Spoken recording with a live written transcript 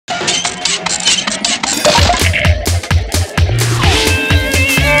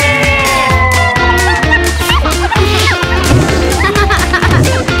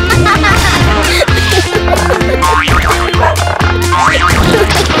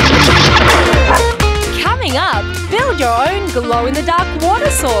glow-in-the-dark water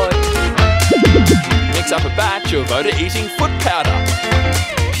sword. Mix up a batch of odor-eating foot powder.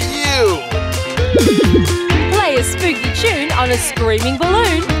 Pew! Play a spooky tune on a screaming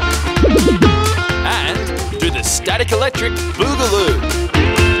balloon. And do the static electric boogaloo.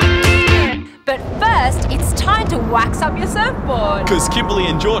 But first, it's time to wax up your surfboard. Because Kimberly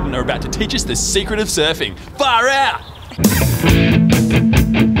and Jordan are about to teach us the secret of surfing. Far out!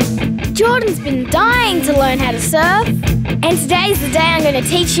 Jordan's been dying to learn how to surf, and today's the day I'm going to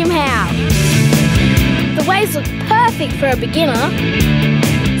teach him how. The waves look perfect for a beginner,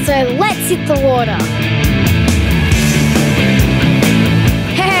 so let's hit the water.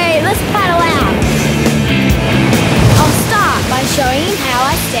 Hey, let's paddle out. I'll start by showing him how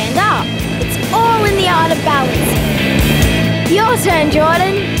I stand up. It's all in the art of balancing. Your turn,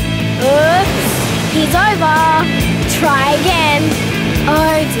 Jordan. Oops, he's over. Try again.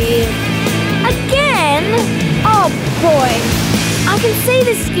 Oh dear. Again? Oh boy. I can see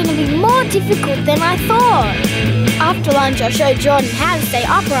this is going to be more difficult than I thought. After lunch, I'll show Jordan how to stay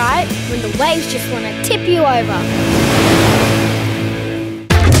upright when the waves just want to tip you over.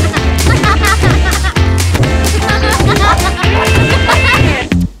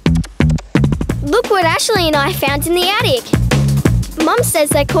 Look what Ashley and I found in the attic. Mum says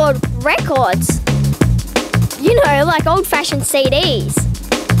they're called records. You know, like old-fashioned CDs.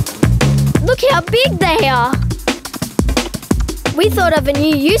 Look how big they are. We thought of a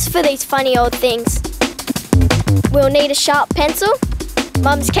new use for these funny old things. We'll need a sharp pencil,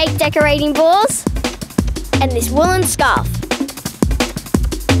 Mum's cake decorating balls, and this woolen scarf.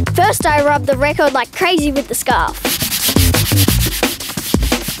 First I rub the record like crazy with the scarf.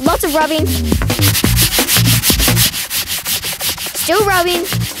 Lots of rubbing. Still rubbing.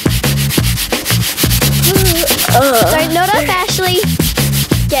 Don't nod off, Ashley.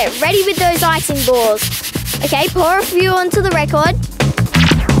 Get ready with those icing balls. Okay, pour a few onto the record.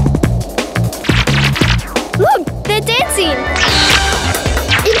 Look, they're dancing.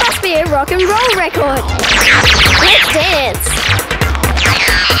 It must be a rock and roll record. Let's dance.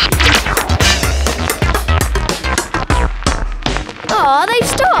 Oh, they've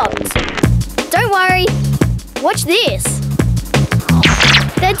stopped. Don't worry. Watch this.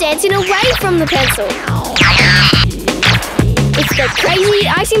 They're dancing away from the pencil. It's the crazy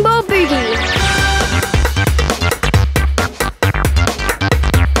icing ball boogie.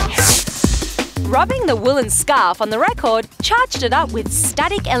 Rubbing the woolen scarf on the record charged it up with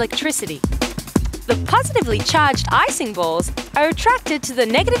static electricity. The positively charged icing balls are attracted to the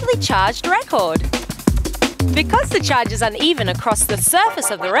negatively charged record. Because the charge is uneven across the surface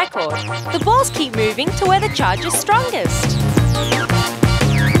of the record, the balls keep moving to where the charge is strongest.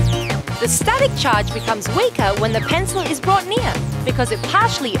 The static charge becomes weaker when the pencil is brought near because it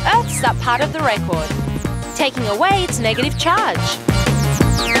partially earths that part of the record, taking away its negative charge.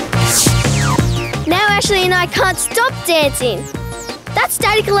 Now Ashley and I can't stop dancing. That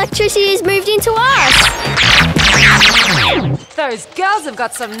static electricity has moved into us. Those girls have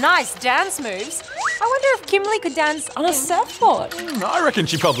got some nice dance moves. I wonder if Kimberly could dance on a surfboard. I reckon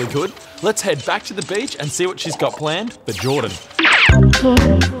she probably could. Let's head back to the beach and see what she's got planned for Jordan.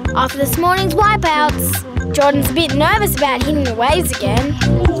 After this morning's wipeouts, Jordan's a bit nervous about hitting the waves again.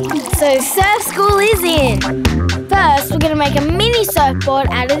 So surf school is in. First, we're going to make a mini surfboard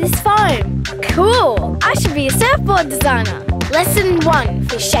out of this foam. Cool! I should be a surfboard designer. Lesson 1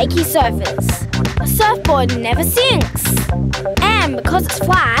 for shaky surfers. A surfboard never sinks. And because it's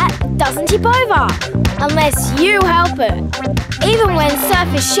flat, it doesn't tip over. Unless you help it. Even when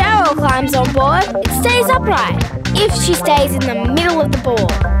surfer Cheryl climbs on board, it stays upright. If she stays in the middle of the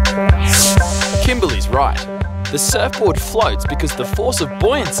board. Kimberly's right. The surfboard floats because the force of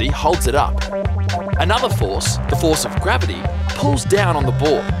buoyancy holds it up. Another force, the force of gravity, pulls down on the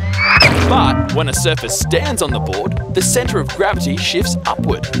board. But when a surfer stands on the board, the centre of gravity shifts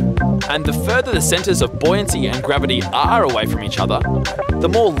upward. And the further the centres of buoyancy and gravity are away from each other, the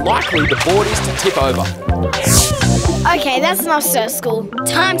more likely the board is to tip over. Okay, that's enough surf school.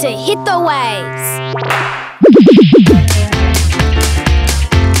 Time to hit the waves.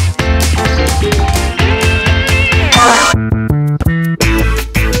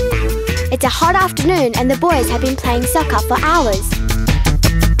 It's a hot afternoon and the boys have been playing soccer for hours.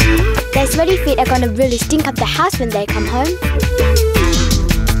 Their sweaty feet are going to really stink up the house when they come home.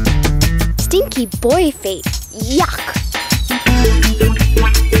 Stinky boy feet. Yuck!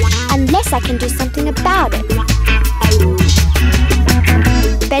 Unless I can do something about it.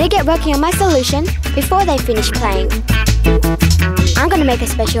 Better get working on my solution before they finish playing. I'm going to make a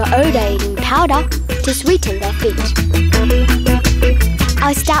special odor-eating powder to sweeten their feet. I'll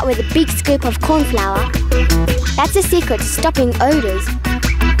I'll start with a big scoop of corn flour. That's the secret to stopping odours.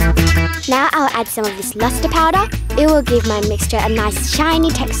 Now I'll add some of this luster powder. It will give my mixture a nice shiny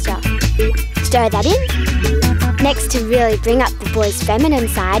texture. Stir that in. Next, to really bring up the boy's feminine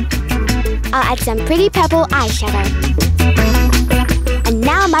side, I'll add some pretty purple eyeshadow. And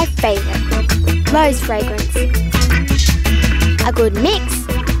now my favourite, rose fragrance. A good mix,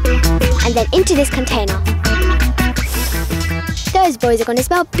 and then into this container. Those boys are going to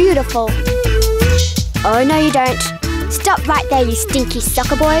smell beautiful. Oh no you don't. Stop right there, you stinky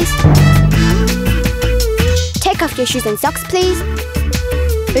soccer boys. Take off your shoes and socks, please.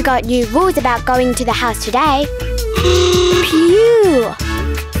 We got new rules about going to the house today. Phew!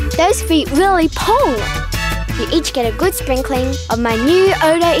 Those feet really pull. You each get a good sprinkling of my new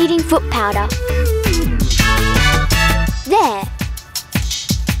odour-eating foot powder. There.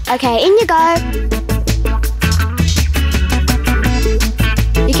 Okay, in you go.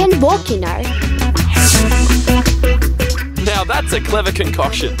 You can walk, you know. Now that's a clever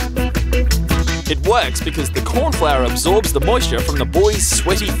concoction. It works because the corn flour absorbs the moisture from the boy's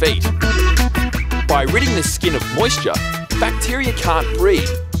sweaty feet. By ridding the skin of moisture, bacteria can't breed.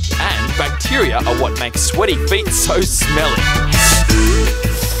 And bacteria are what makes sweaty feet so smelly.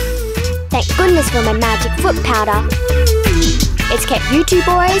 Thank goodness for my magic foot powder. It's kept you two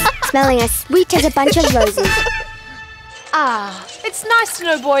boys smelling as sweet as a bunch of roses. Ah, it's nice to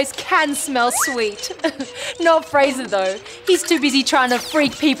know boys can smell sweet. Not Fraser though. He's too busy trying to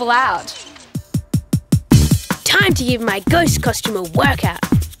freak people out. Time to give my ghost costume a workout.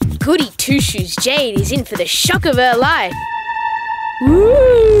 Goody Two-Shoes Jade is in for the shock of her life.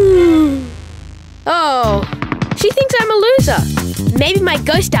 Woo! Oh, she thinks I'm a loser. Maybe my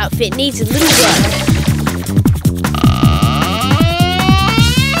ghost outfit needs a little work.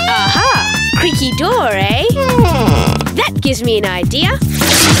 Aha! Creaky door, eh? That gives me an idea.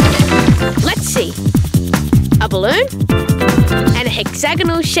 Let's see. A balloon and a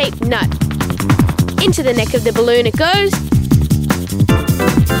hexagonal-shaped nut. Into the neck of the balloon it goes.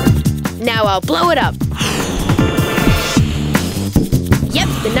 Now I'll blow it up. Yep,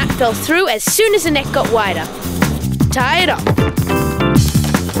 the nut fell through as soon as the neck got wider. Tie it up.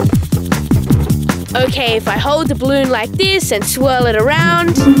 Okay, if I hold the balloon like this and swirl it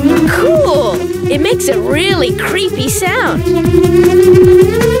around... Cool! It makes a really creepy sound.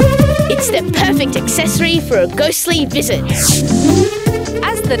 It's the perfect accessory for a ghostly visit.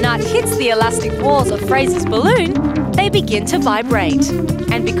 As the nut hits the elastic walls of Fraser's balloon, they begin to vibrate.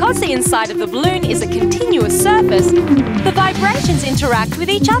 And because the inside of the balloon is a continuous surface, the vibrations interact with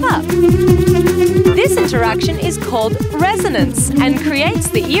each other. This interaction is called resonance and creates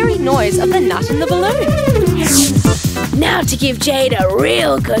the eerie noise of the nut in the balloon. Now to give Jade a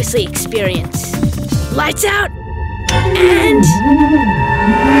real ghostly experience. Lights out and...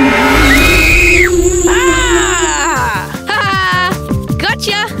 Ah! Ha!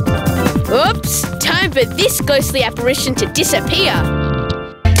 Gotcha! Oops! Time for this ghostly apparition to disappear.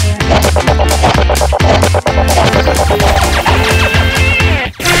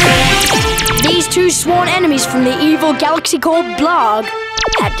 These two sworn enemies from the evil galaxy called Blarg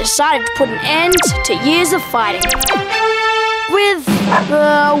had decided to put an end to years of fighting. With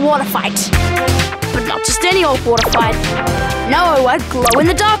a water fight. But not just any old water fight. No, a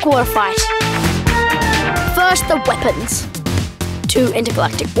glow-in-the-dark water fight. First, the weapons. 2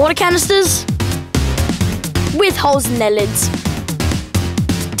 intergalactic water canisters with holes in their lids.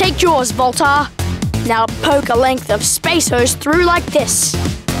 Take yours, Voltar. Now poke a length of space hose through like this.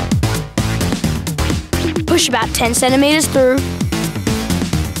 Push about 10 centimeters through.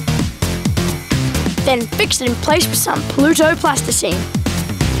 Then fix it in place with some Pluto plasticine.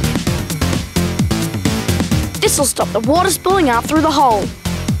 This will stop the water spilling out through the hole.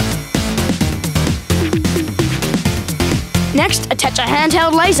 Next, attach a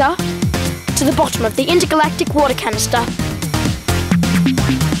handheld laser to the bottom of the intergalactic water canister.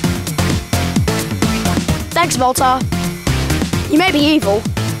 Thanks, Voltar. You may be evil,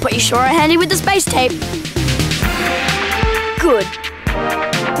 but you sure are handy with the space tape. Good.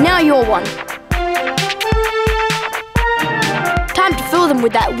 Now your one. Time to fill them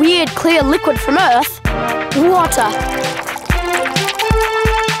with that weird clear liquid from Earth, water.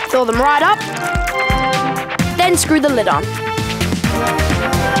 Fill them right up, then screw the lid on.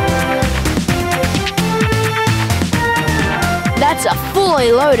 That's a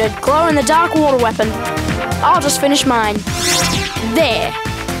fully loaded glow-in-the-dark water weapon. I'll just finish mine. There.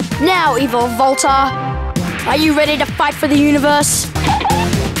 Now, evil Voltar, are you ready to fight for the universe?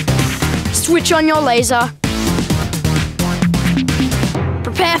 Switch on your laser.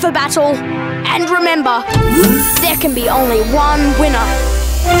 Prepare for battle. And remember, there can be only one winner.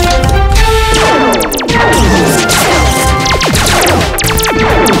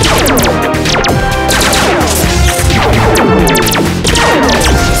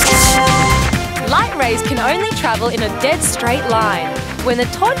 Light rays can only travel in a dead straight line. When the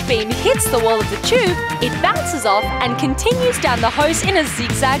Todd beam hits the wall of the tube, it bounces off and continues down the hose in a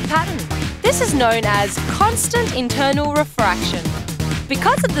zigzag pattern. This is known as constant internal refraction.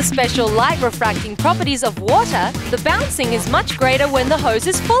 Because of the special light refracting properties of water, the bouncing is much greater when the hose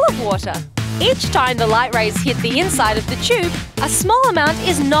is full of water. Each time the light rays hit the inside of the tube, a small amount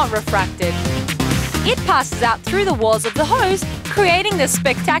is not refracted. It passes out through the walls of the hose, creating the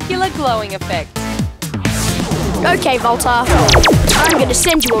spectacular glowing effect. Okay, Volta. I'm going to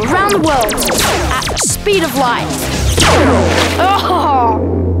send you around the world at the speed of light.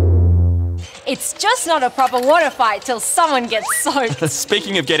 Oh! It's just not a proper water fight till someone gets soaked.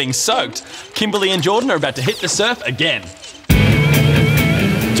 Speaking of getting soaked, Kimberly and Jordan are about to hit the surf again.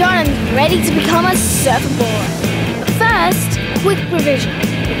 Jordan's ready to become a surfboard. But first, quick revision.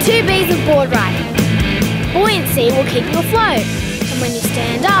 The 2 B's of board riding. Buoyancy will keep you afloat. And when you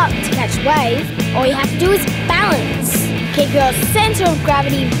stand up to catch a wave, all you have to do is balance. Keep your centre of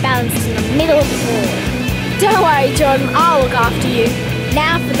gravity balanced in the middle of the board. Don't worry, Jordan, I'll look after you.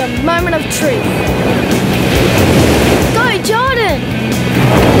 Now for the moment of truth. Go, Jordan!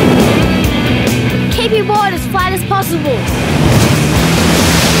 Keep your board as flat as possible.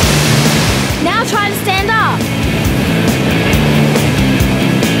 Now try to stand up.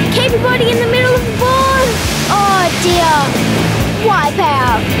 Keep your body in the middle of the board. Oh dear. Wipe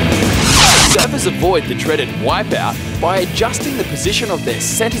out. Surfers avoid the dreaded wipeout by adjusting the position of their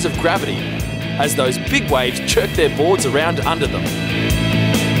centres of gravity as those big waves jerk their boards around under them.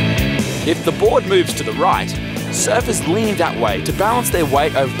 If the board moves to the right, surfers lean that way to balance their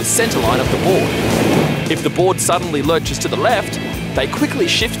weight over the centre line of the board. If the board suddenly lurches to the left, they quickly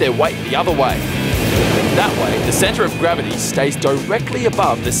shift their weight the other way. That way, the centre of gravity stays directly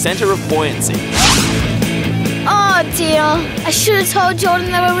above the centre of buoyancy. Oh dear. I should have told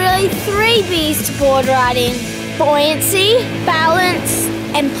Jordan there were really 3 B's to board riding. Buoyancy, balance,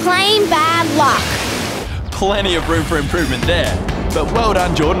 and plain bad luck. Plenty of room for improvement there. But well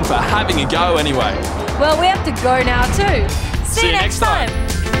done, Jordan, for having a go anyway. Well, we have to go now too. See you next time.